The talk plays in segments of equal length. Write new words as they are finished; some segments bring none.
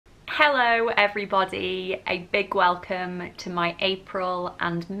Hello everybody, a big welcome to my April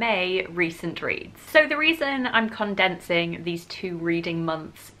and May recent reads. So the reason I'm condensing these two reading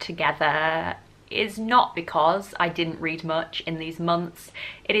months together is not because I didn't read much in these months.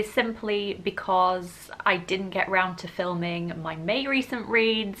 It is simply because I didn't get round to filming my May recent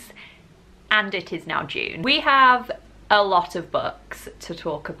reads and it is now June. We have a lot of books to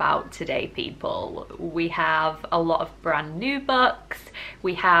talk about today, people. We have a lot of brand new books,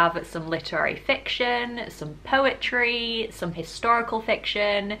 we have some literary fiction, some poetry, some historical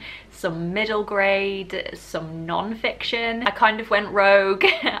fiction, some middle grade, some non-fiction. I kind of went rogue.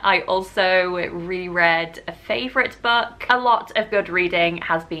 I also reread a favourite book. A lot of good reading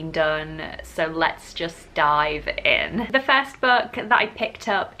has been done, so let's just dive in. The first book that I picked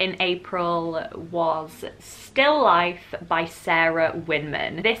up in April was Still Life by Sarah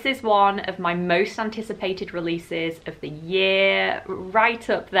Winman. This is one of my most anticipated releases of the year, right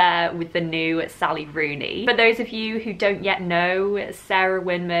up there with the new Sally Rooney. For those of you who don't yet know, Sarah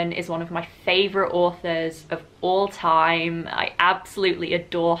Winman is one of my favourite authors of all time. I absolutely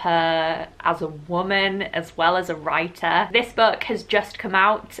adore her as a woman as well as a writer. This book has just come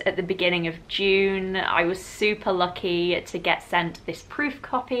out at the beginning of June. I was super lucky to get sent this proof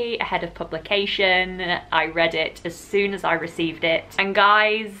copy ahead of publication. I read it as soon as I received it, and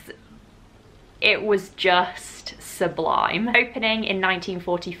guys, it was just sublime. Opening in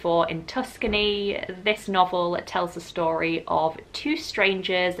 1944 in Tuscany, this novel tells the story of two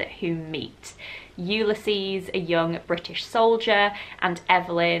strangers who meet. Ulysses, a young British soldier, and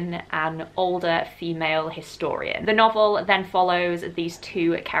Evelyn, an older female historian. The novel then follows these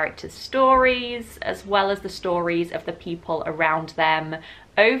two characters' stories, as well as the stories of the people around them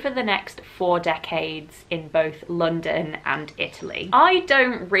over the next 4 decades in both London and Italy. I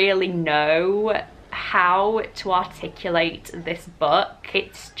don't really know how to articulate this book.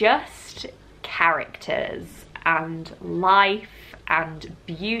 It's just characters and life and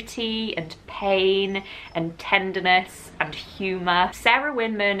beauty and pain and tenderness and humour. Sarah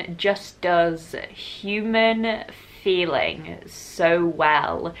Winman just does human feeling so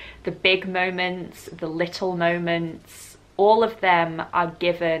well. The big moments, the little moments, all of them are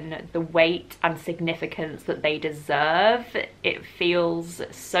given the weight and significance that they deserve. It feels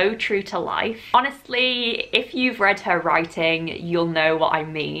so true to life. Honestly, if you've read her writing, you'll know what I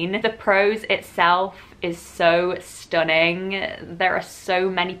mean. The prose itself is so stunning. There are so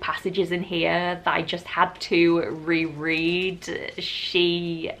many passages in here that I just had to reread.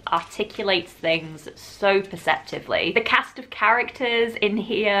 She articulates things so perceptively. The cast of characters in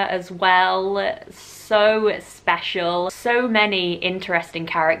here as well, so special. So many interesting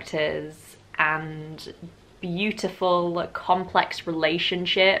characters and beautiful, complex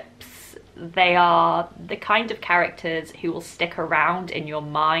relationships. They are the kind of characters who will stick around in your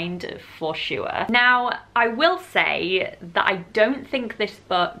mind for sure. Now, I will say that I don't think this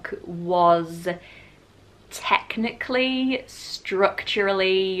book was technically,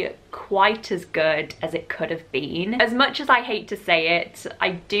 structurally quite as good as it could have been. As much as I hate to say it,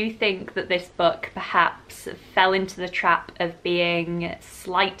 I do think that this book perhaps fell into the trap of being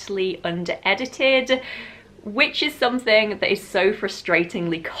slightly under-edited, which is something that is so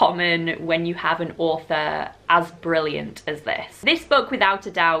frustratingly common when you have an author as brilliant as this. This book, without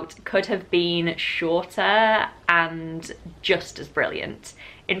a doubt, could have been shorter and just as brilliant.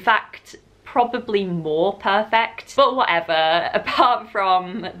 In fact, probably more perfect, but whatever. Apart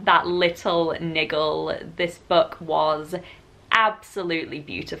from that little niggle, this book was absolutely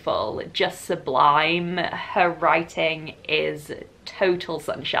beautiful, just sublime. Her writing is total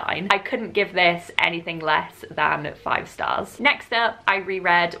sunshine. I couldn't give this anything less than 5 stars. Next up, I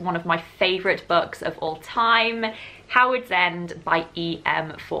reread one of my favourite books of all time, Howard's End by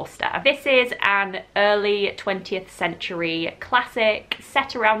E.M. Forster. This is an early 20th century classic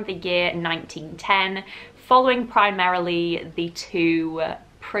set around the year 1910, following primarily the two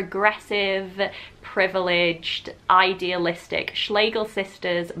progressive, privileged, idealistic Schlegel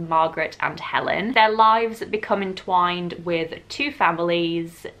sisters, Margaret and Helen. Their lives become entwined with two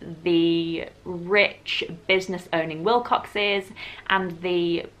families, the rich business-owning Wilcoxes and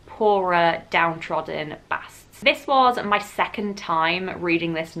the poorer, downtrodden Basts. This was my second time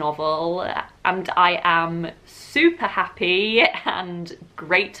reading this novel, and I am super happy and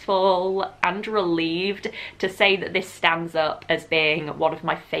grateful and relieved to say that this stands up as being one of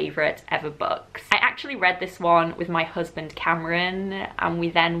my favourite ever books. I actually read this one with my husband Cameron, and we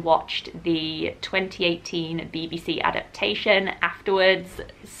then watched the 2018 BBC adaptation afterwards.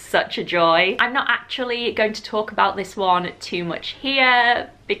 Such a joy. I'm not actually going to talk about this one too much here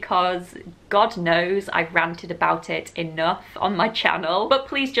because God knows I've ranted about it enough on my channel, but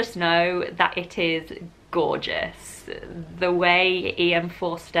please just know that it is gorgeous. The way E.M.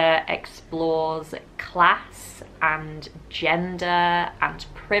 Forster explores class and gender and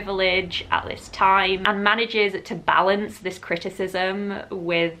privilege at this time and manages to balance this criticism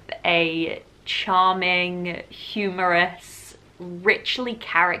with a charming, humorous, richly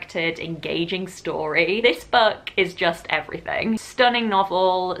charactered, engaging story. This book is just everything. Stunning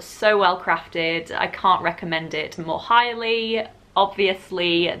novel, so well crafted. I can't recommend it more highly.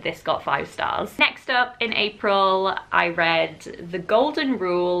 Obviously, this got 5 stars. Next up in April, I read The Golden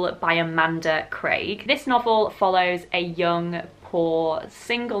Rule by Amanda Craig. This novel follows a young, poor,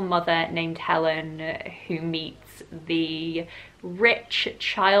 single mother named Helen who meets the rich,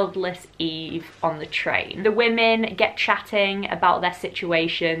 childless Eve on the train. The women get chatting about their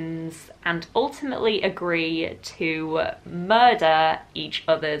situations and ultimately agree to murder each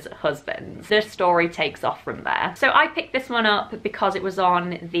other's husbands. The story takes off from there. So I picked this one up because it was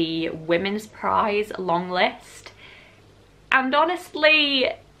on the Women's Prize long list, and honestly,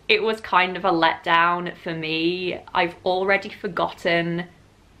 it was kind of a letdown for me. I've already forgotten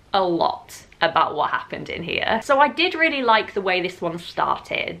a lot about what happened in here. So I did really like the way this one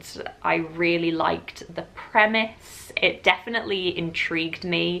started. I really liked the premise. It definitely intrigued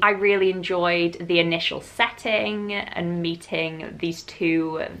me. I really enjoyed the initial setting and meeting these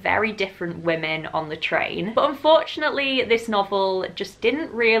two very different women on the train. But unfortunately, this novel just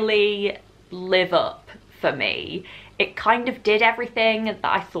didn't really live up for me. It kind of did everything that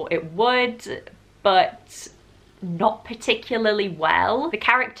I thought it would, but not particularly well. The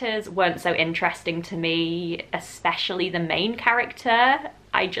characters weren't so interesting to me, especially the main character.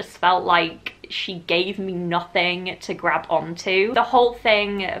 I just felt like she gave me nothing to grab onto. The whole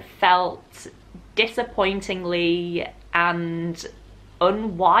thing felt disappointingly and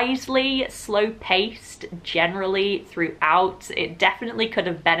unwisely slow-paced generally throughout. It definitely could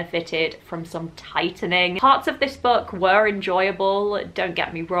have benefited from some tightening. Parts of this book were enjoyable, don't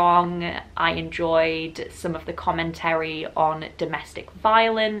get me wrong. I enjoyed some of the commentary on domestic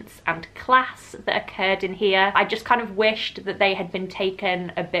violence and class that occurred in here. I just kind of wished that they had been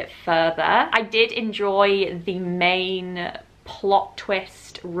taken a bit further. I did enjoy the main plot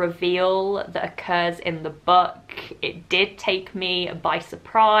twist reveal that occurs in the book. It did take me by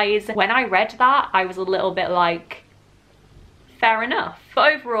surprise. When I read that, I was a little bit like, fair enough.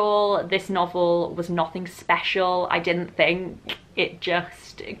 But overall, this novel was nothing special, I didn't think. It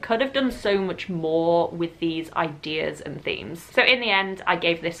could have done so much more with these ideas and themes. So in the end, I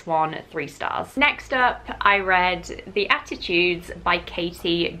gave this one 3 stars. Next up, I read The Attitudes by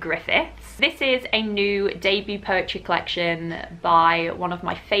Katie Griffiths. This is a new debut poetry collection by one of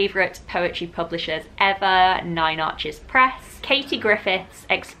my favourite poetry publishers ever, Nine Arches Press. Katie Griffiths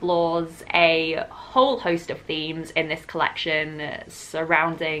explores a whole host of themes in this collection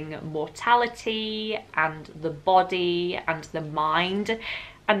surrounding mortality and the body and the mind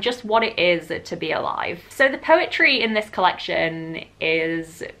and just what it is to be alive. So the poetry in this collection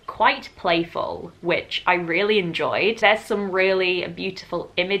is quite playful, which I really enjoyed. There's some really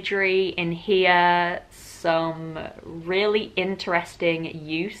beautiful imagery in here, some really interesting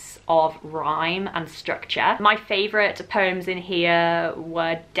use of rhyme and structure. My favourite poems in here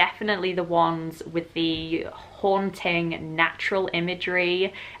were definitely the ones with the haunting natural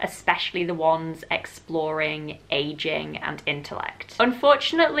imagery, especially the ones exploring aging and intellect.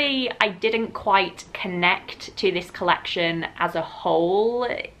 Unfortunately, I didn't quite connect to this collection as a whole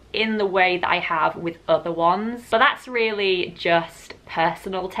in the way that I have with other ones, but that's really just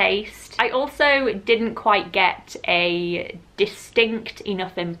personal taste. I also didn't quite get a distinct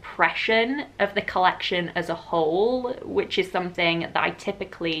enough impression of the collection as a whole, which is something that I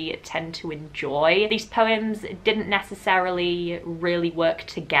typically tend to enjoy. These poems didn't necessarily really work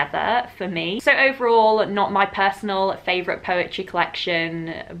together for me. So overall, not my personal favourite poetry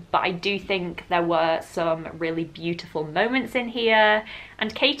collection, but I do think there were some really beautiful moments in here,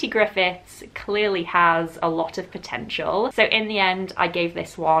 and Katie Griffiths clearly has a lot of potential. So in the end, I gave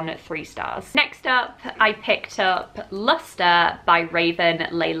this one 3 stars. Next up, I picked up Lust Sister by Raven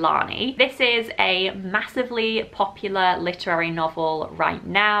Leilani. This is a massively popular literary novel right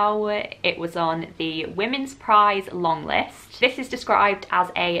now. It was on the Women's Prize long list. This is described as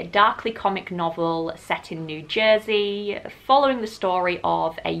a darkly comic novel set in New Jersey, following the story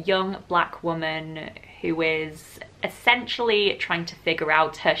of a young black woman who is essentially trying to figure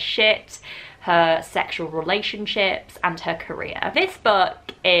out her shit, her sexual relationships, and her career. This book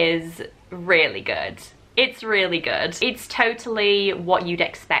is really good. It's really good. It's totally what you'd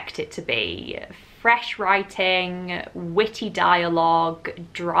expect it to be. Fresh writing, witty dialogue,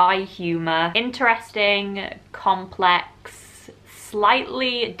 dry humour, interesting, complex,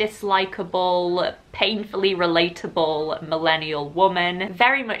 slightly dislikable, painfully relatable millennial woman,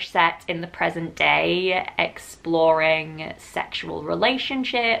 very much set in the present day, exploring sexual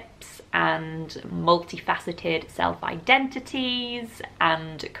relationships and multifaceted self-identities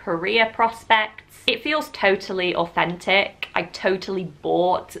and career prospects. It feels totally authentic. I totally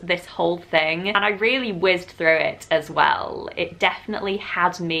bought this whole thing and I really whizzed through it as well. It definitely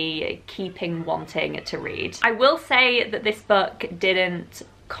had me keeping wanting to read. I will say that this book didn't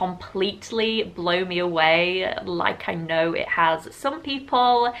completely blow me away like I know it has some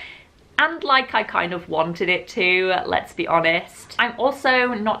people, and like I kind of wanted it to, let's be honest. I'm also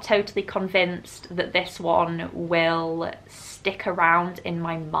not totally convinced that this one will stick around in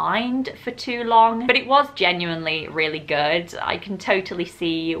my mind for too long, but it was genuinely really good. I can totally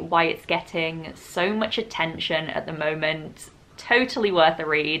see why it's getting so much attention at the moment. Totally worth a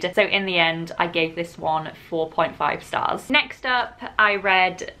read. So in the end, I gave this one 4.5 stars. Next up, I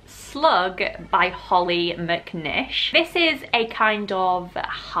read Slug by Holly McNish. This is a kind of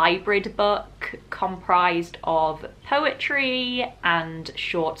hybrid book comprised of poetry and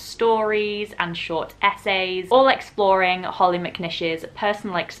short stories and short essays, all exploring Holly McNish's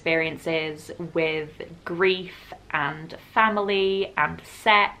personal experiences with grief and family and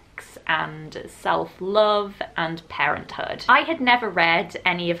sex and self-love and parenthood. I had never read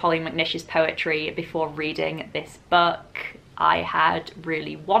any of Holly McNish's poetry before reading this book. I had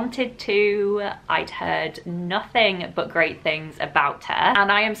really wanted to. I'd heard nothing but great things about her,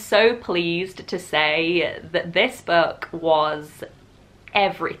 and I am so pleased to say that this book was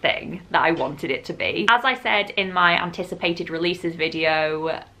everything that I wanted it to be. As I said in my anticipated releases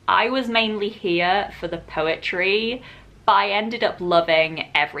video, I was mainly here for the poetry, but I ended up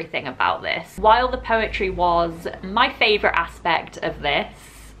loving everything about this. While the poetry was my favourite aspect of this,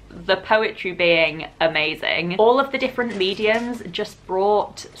 the poetry being amazing, all of the different mediums just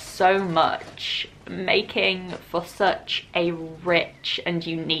brought so much, making for such a rich and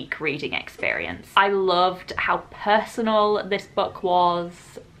unique reading experience. I loved how personal this book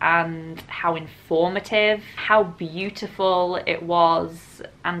was and how informative, how beautiful it was,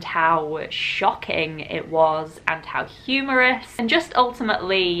 and how shocking it was, and how humorous, and just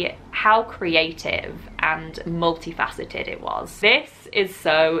ultimately how creative and multifaceted it was. This is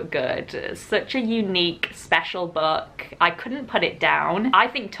so good. Such a unique, special book. I couldn't put it down. I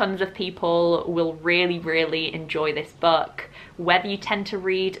think tons of people will really, really enjoy this book, whether you tend to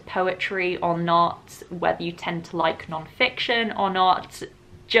read poetry or not, whether you tend to like non-fiction or not.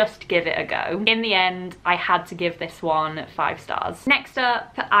 Just give it a go. In the end, I had to give this one 5 stars. Next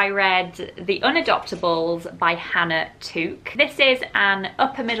up, I read The Unadoptables by Hannah Tuke. This is an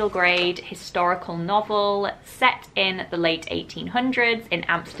upper middle grade historical novel set in the late 1800s in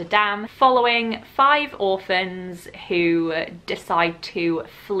Amsterdam, following 5 orphans who decide to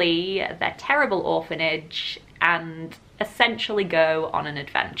flee their terrible orphanage and essentially go on an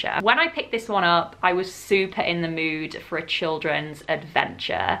adventure. When I picked this one up, I was super in the mood for a children's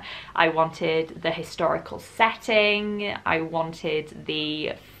adventure. I wanted the historical setting, I wanted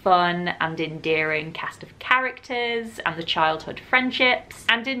the fun and endearing cast of characters and the childhood friendships,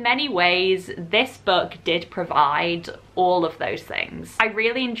 and in many ways this book did provide all of those things. I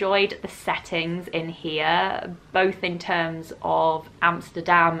really enjoyed the settings in here, both in terms of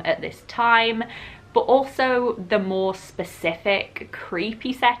Amsterdam at this time, but also the more specific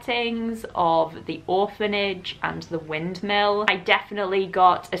creepy settings of the orphanage and the windmill. I definitely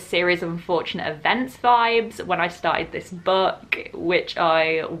got a series of unfortunate events vibes when I started this book, which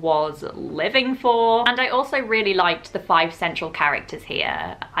I was living for. And I also really liked the 5 central characters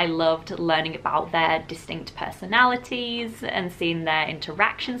here. I loved learning about their distinct personalities and seeing their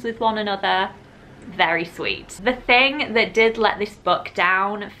interactions with one another. Very sweet. The thing that did let this book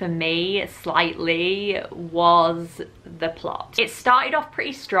down for me slightly was the plot. It started off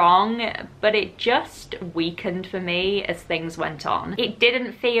pretty strong, but it just weakened for me as things went on. It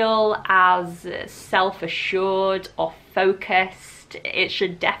didn't feel as self-assured or focused honest. It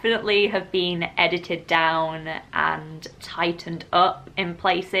should definitely have been edited down and tightened up in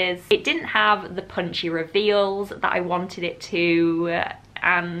places. It didn't have the punchy reveals that I wanted it to,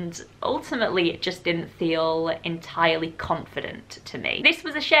 and ultimately it just didn't feel entirely confident to me. This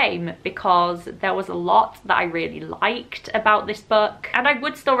was a shame because there was a lot that I really liked about this book, and I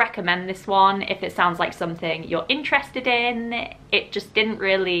would still recommend this one if it sounds like something you're interested in. It just didn't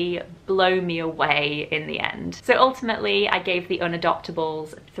really blow me away in the end. So ultimately I gave The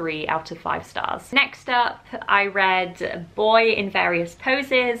Unadoptables 3 out of 5 stars. Next up, I read Boy in Various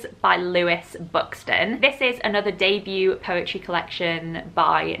Poses by Lewis Buxton. This is another debut poetry collection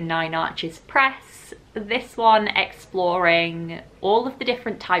by Nine Arches Press. This one exploring all of the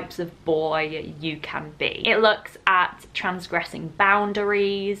different types of boy you can be. It looks at transgressing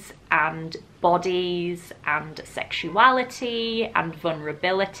boundaries and bodies and sexuality and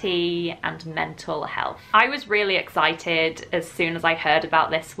vulnerability and mental health. I was really excited as soon as I heard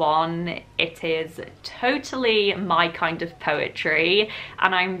about this one. It is totally my kind of poetry,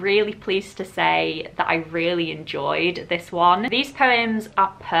 and I'm really pleased to say that I really enjoyed this one. These poems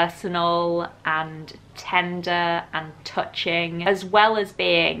are personal and tender and touching, as well as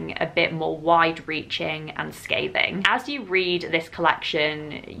being a bit more wide-reaching and scathing. As you read this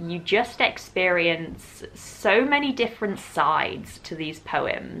collection, you just experience so many different sides to these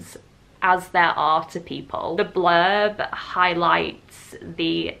poems, as there are to people. The blurb highlights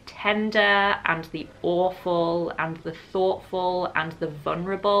the tender and the awful and the thoughtful and the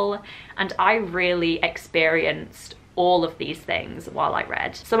vulnerable, and I really experienced all of these things while I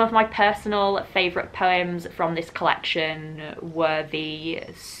read. Some of my personal favourite poems from this collection were the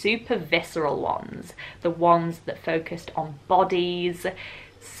super visceral ones, the ones that focused on bodies.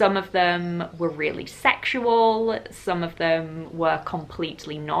 Some of them were really sexual, some of them were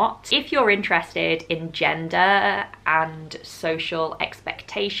completely not. If you're interested in gender and social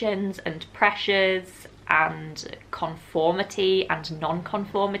expectations and pressures and conformity and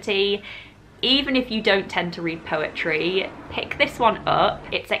non-conformity, even if you don't tend to read poetry, pick this one up.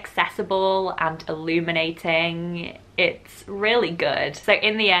 It's accessible and illuminating. It's really good. So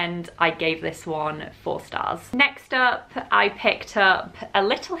in the end, I gave this one 4 stars. Next up, I picked up A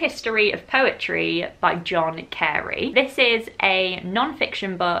Little History of Poetry by John Carey. This is a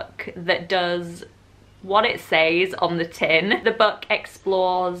non-fiction book that does what it says on the tin. The book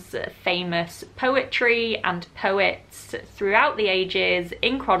explores famous poetry and poets throughout the ages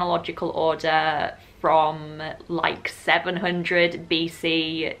in chronological order from like 700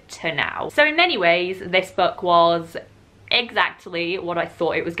 BC to now. So in many ways, this book was exactly what I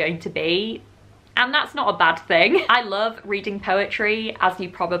thought it was going to be. And that's not a bad thing. I love reading poetry, as you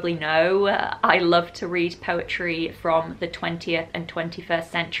probably know. I love to read poetry from the 20th and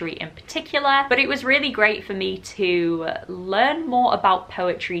 21st century in particular, but it was really great for me to learn more about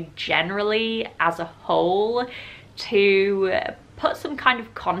poetry generally as a whole, to put some kind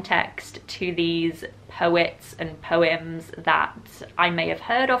of context to these poets and poems that I may have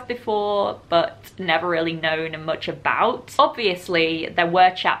heard of before but never really known much about. Obviously, there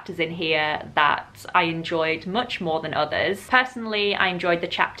were chapters in here that I enjoyed much more than others. Personally, I enjoyed the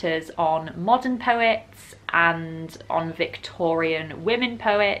chapters on modern poets and on Victorian women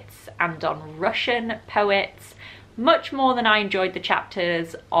poets and on Russian poets much more than I enjoyed the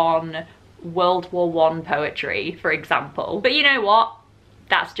chapters on World War I poetry, for example. But you know what?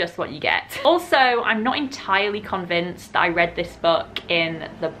 That's just what you get. Also, I'm not entirely convinced that I read this book in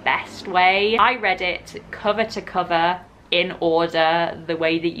the best way. I read it cover to cover in order, the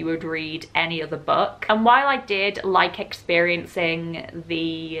way that you would read any other book. And while I did like experiencing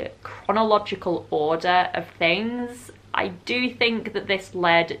the chronological order of things, I do think that this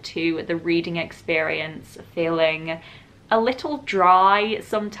led to the reading experience feeling a little dry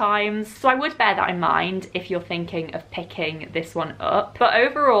sometimes, so I would bear that in mind if you're thinking of picking this one up. But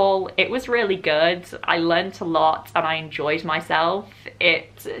overall, it was really good. I learned a lot and I enjoyed myself.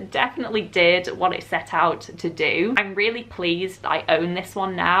 It definitely did what it set out to do. I'm really pleased I own this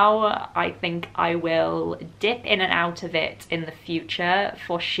one now. I think I will dip in and out of it in the future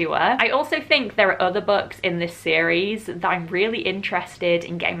for sure. I also think there are other books in this series that I'm really interested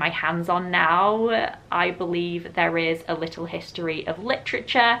in getting my hands on now. I believe there is A Little History of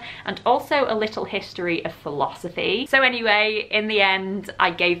Literature and also A Little History of Philosophy. So anyway, in the end, I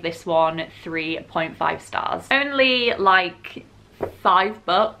gave this one 3.5 stars. Only like 5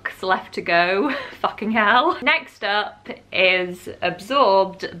 books left to go. Fucking hell. Next up is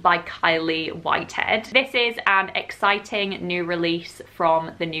Absorbed by Kylie Whitehead. This is an exciting new release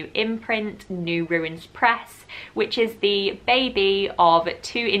from the new imprint, New Ruins Press, which is the baby of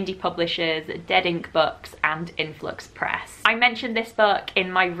 2 indie publishers, Dead Ink Books and Influx Press. I mentioned this book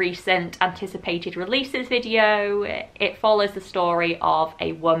in my recent anticipated releases video. It follows the story of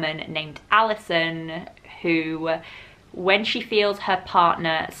a woman named Alison who, when she feels her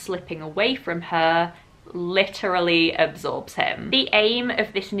partner slipping away from her, literally absorbs him. The aim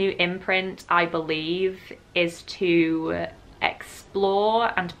of this new imprint, I believe, is to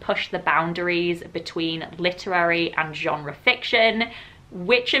explore and push the boundaries between literary and genre fiction,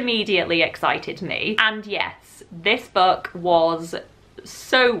 which immediately excited me. And yes, this book was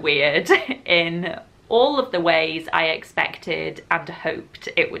so weird in all of the ways I expected and hoped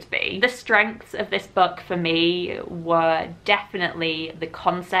it would be. The strengths of this book for me were definitely the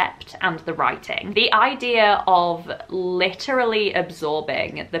concept and the writing. The idea of literally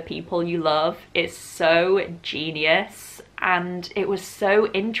absorbing the people you love is so genius, and it was so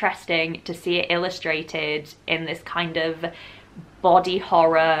interesting to see it illustrated in this kind of body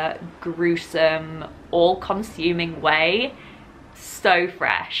horror, gruesome, all-consuming way. So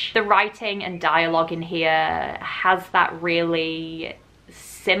fresh. The writing and dialogue in here has that really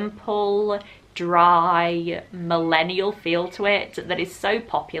simple, dry, millennial feel to it that is so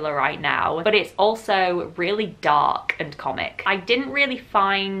popular right now, but it's also really dark and comic. I didn't really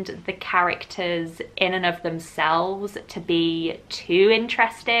find the characters in and of themselves to be too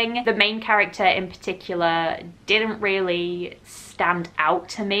interesting. The main character in particular didn't really stand out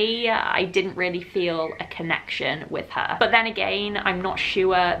to me. I didn't really feel a connection with her. But then again, I'm not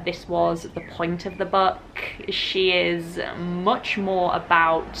sure this was the point of the book. She is much more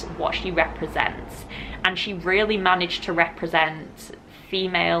about what she represents, and she really managed to represent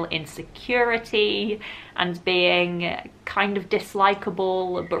female insecurity and being kind of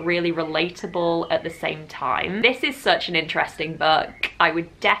dislikable but really relatable at the same time. This is such an interesting book. I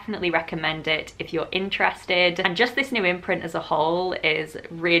would definitely recommend it if you're interested, and just this new imprint as a whole is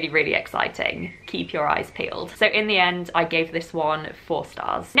really, really exciting. Keep your eyes peeled. So in the end, I gave this one 4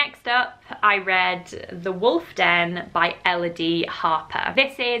 stars. Next up, I read The Wolf Den by Elodie Harper.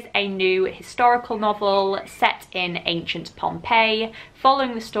 This is a new historical novel set in ancient Pompeii,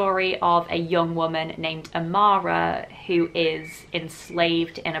 following the story of a young woman named Amara who is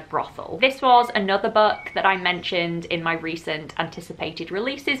enslaved in a brothel. This was another book that I mentioned in my recent anticipated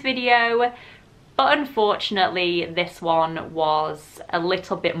releases video, but unfortunately this one was a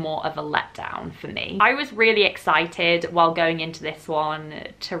little bit more of a letdown for me. I was really excited while going into this one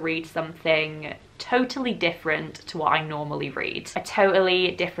to read something totally different to what I normally read. A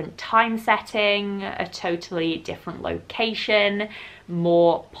totally different time setting, a totally different location,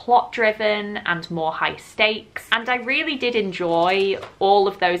 more plot driven and more high stakes. And I really did enjoy all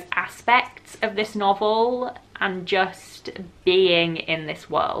of those aspects of this novel and just being in this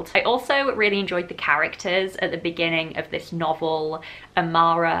world. I also really enjoyed the characters at the beginning of this novel.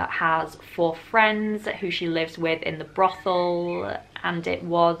 Amara has 4 friends who she lives with in the brothel, and it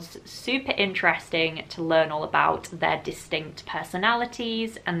was super interesting to learn all about their distinct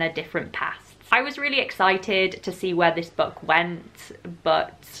personalities and their different pasts. I was really excited to see where this book went,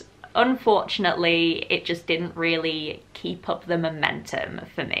 but unfortunately it just didn't really keep up the momentum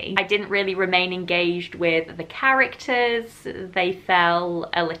for me. I didn't really remain engaged with the characters. They fell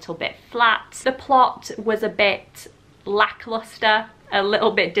a little bit flat. The plot was a bit lackluster, a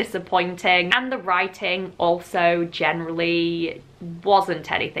little bit disappointing, and the writing also generally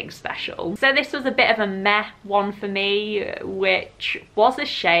wasn't anything special. So this was a bit of a meh one for me, which was a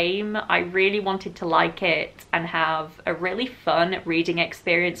shame. I really wanted to like it and have a really fun reading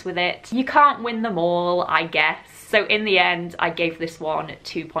experience with it. You can't win them all, I guess. So in the end, I gave this one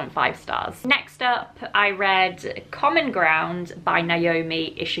 2.5 stars. Next up, I read Common Ground by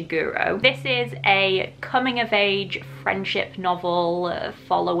Naomi Ishiguro. This is a coming-of-age friendship novel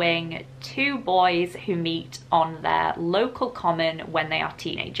following 2 boys who meet on their local common when they are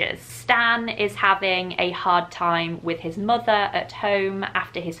teenagers. Stan is having a hard time with his mother at home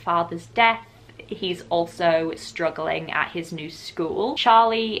after his father's death. He's also struggling at his new school.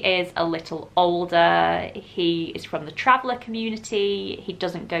 Charlie is a little older. He is from the traveller community. He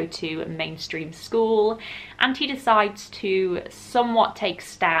doesn't go to mainstream school, and he decides to somewhat take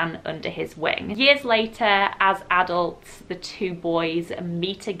Stan under his wing. Years later, as adults, the 2 boys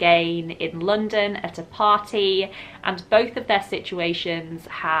meet again in London at a party, and both of their situations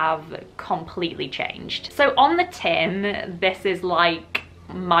have completely changed. So on the tin, this is like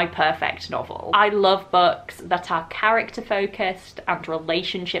my perfect novel. I love books that are character focused and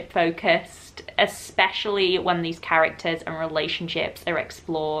relationship focused, especially when these characters and relationships are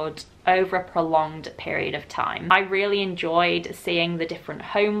explored over a prolonged period of time. I really enjoyed seeing the different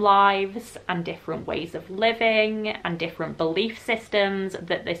home lives and different ways of living and different belief systems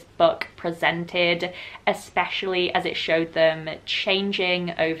that this book presented, especially as it showed them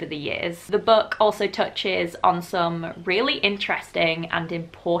changing over the years. The book also touches on some really interesting and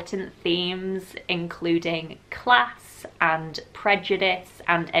important themes, including class and prejudice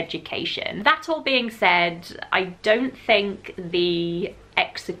and education. That all being said, I don't think the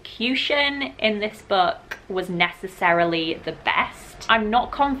execution in this book was necessarily the best. I'm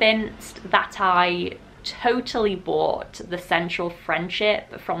not convinced that I totally bought the central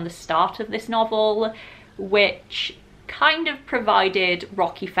friendship from the start of this novel, which kind of provided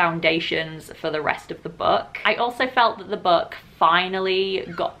rocky foundations for the rest of the book. I also felt that the book finally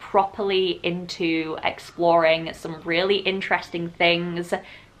got properly into exploring some really interesting things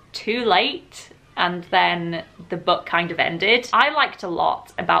too late, and then the book kind of ended. I liked a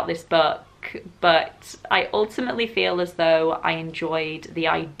lot about this book, but I ultimately feel as though I enjoyed the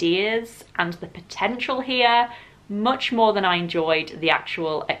ideas and the potential here much more than I enjoyed the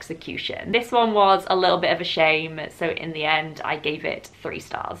actual execution. This one was a little bit of a shame, so in the end I gave it 3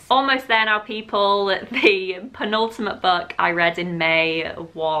 stars. Almost there now, people. The penultimate book I read in May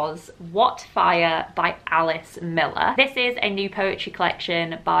was What Fire by Alice Miller. This is a new poetry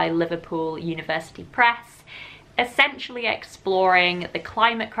collection by Liverpool University Press, essentially exploring the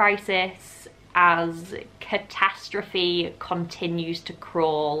climate crisis as catastrophe continues to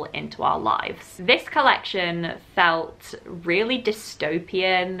crawl into our lives. This collection felt really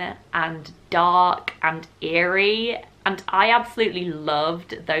dystopian and dark and eerie, and I absolutely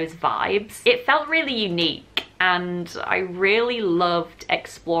loved those vibes. It felt really unique, and I really loved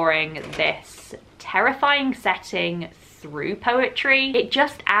exploring this terrifying setting through poetry. It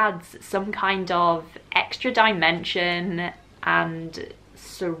just adds some kind of extra dimension and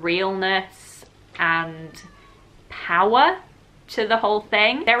surrealness and power to the whole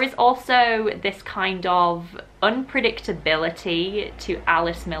thing. There is also this kind of unpredictability to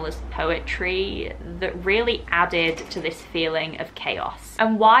Alice Miller's poetry that really added to this feeling of chaos.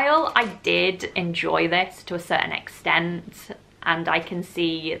 And while I did enjoy this to a certain extent, and I can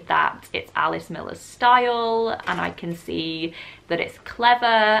see that it's Alice Miller's style, and I can see that it's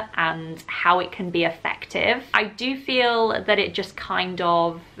clever and how it can be effective, I do feel that it just kind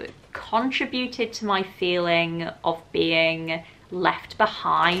of contributed to my feeling of being left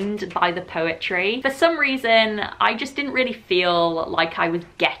behind by the poetry. For some reason, I just didn't really feel like I was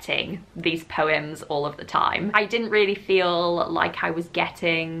getting these poems all of the time. I didn't really feel like I was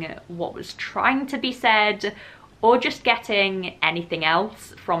getting what was trying to be said, or just getting anything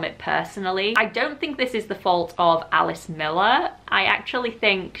else from it personally. I don't think this is the fault of Alice Miller. I actually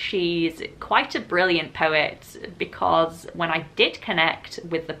think she's quite a brilliant poet, because when I did connect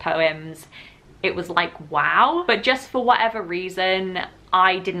with the poems, it was like, wow. But just for whatever reason,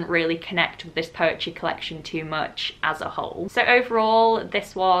 I didn't really connect with this poetry collection too much as a whole. So overall,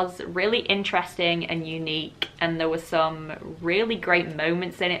 this was really interesting and unique, and there were some really great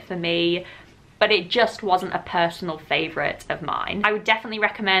moments in it for me, but it just wasn't a personal favourite of mine. I would definitely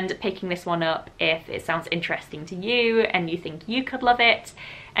recommend picking this one up if it sounds interesting to you and you think you could love it.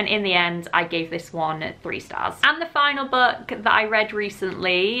 And in the end, I gave this one 3 stars. And the final book that I read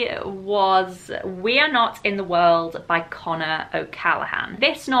recently was We Are Not in the World by Connor O'Callaghan.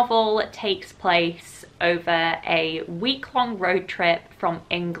 This novel takes place over a week-long road trip from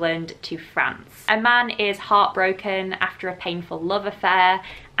England to France. A man is heartbroken after a painful love affair,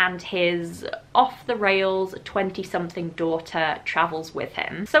 and his off-the-rails 20-something daughter travels with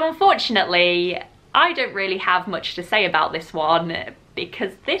him. So unfortunately, I don't really have much to say about this one,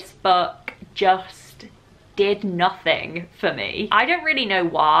 because this book just did nothing for me. I don't really know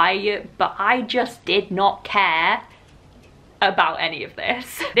why, but I just did not care about any of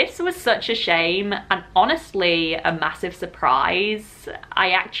this. This was such a shame, and honestly a massive surprise.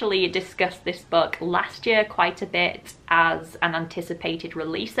 I actually discussed this book last year quite a bit as an anticipated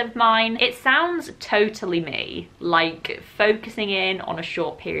release of mine. It sounds totally me, like focusing in on a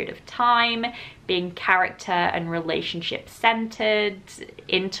short period of time, being character and relationship centered,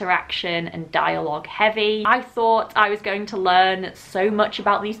 interaction and dialogue heavy. I thought I was going to learn so much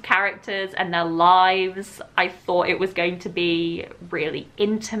about these characters and their lives. I thought it was going to be really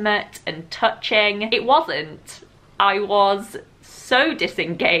intimate and touching. It wasn't. I was so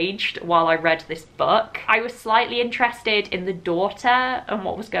disengaged while I read this book. I was slightly interested in the daughter and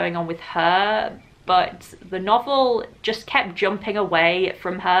what was going on with her, but the novel just kept jumping away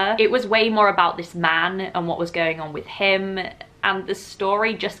from her. It was way more about this man and what was going on with him, and the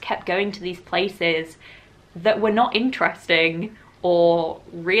story just kept going to these places that were not interesting or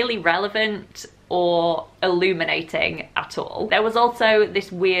really relevant or illuminating at all. There was also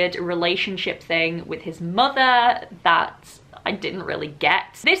this weird relationship thing with his mother that I didn't really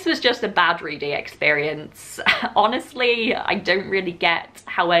get. This was just a bad reading experience. Honestly, I don't really get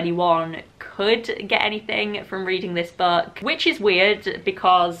how anyone could get anything from reading this book, which is weird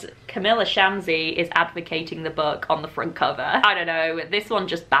because Camilla Shamsi is advocating the book on the front cover. I don't know, this one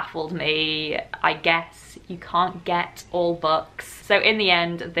just baffled me. I guess you can't get all books. So in the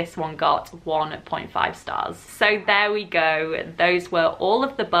end, this one got 1.5 stars. So there we go. Those were all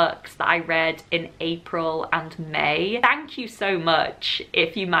of the books that I read in April and May. Thank you so much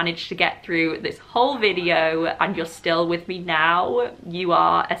if you managed to get through this whole video and you're still with me now. You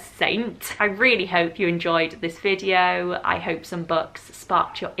are a saint. I really hope you enjoyed this video. I hope some books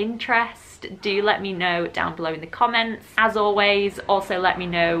sparked your interest. Do let me know down below in the comments. As always, also let me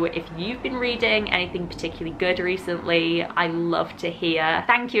know if you've been reading anything particularly good recently. I love to hear.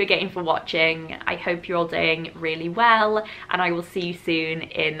 Thank you again for watching. I hope you're all doing really well, and I will see you soon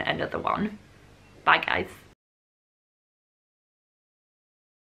in another one. Bye guys.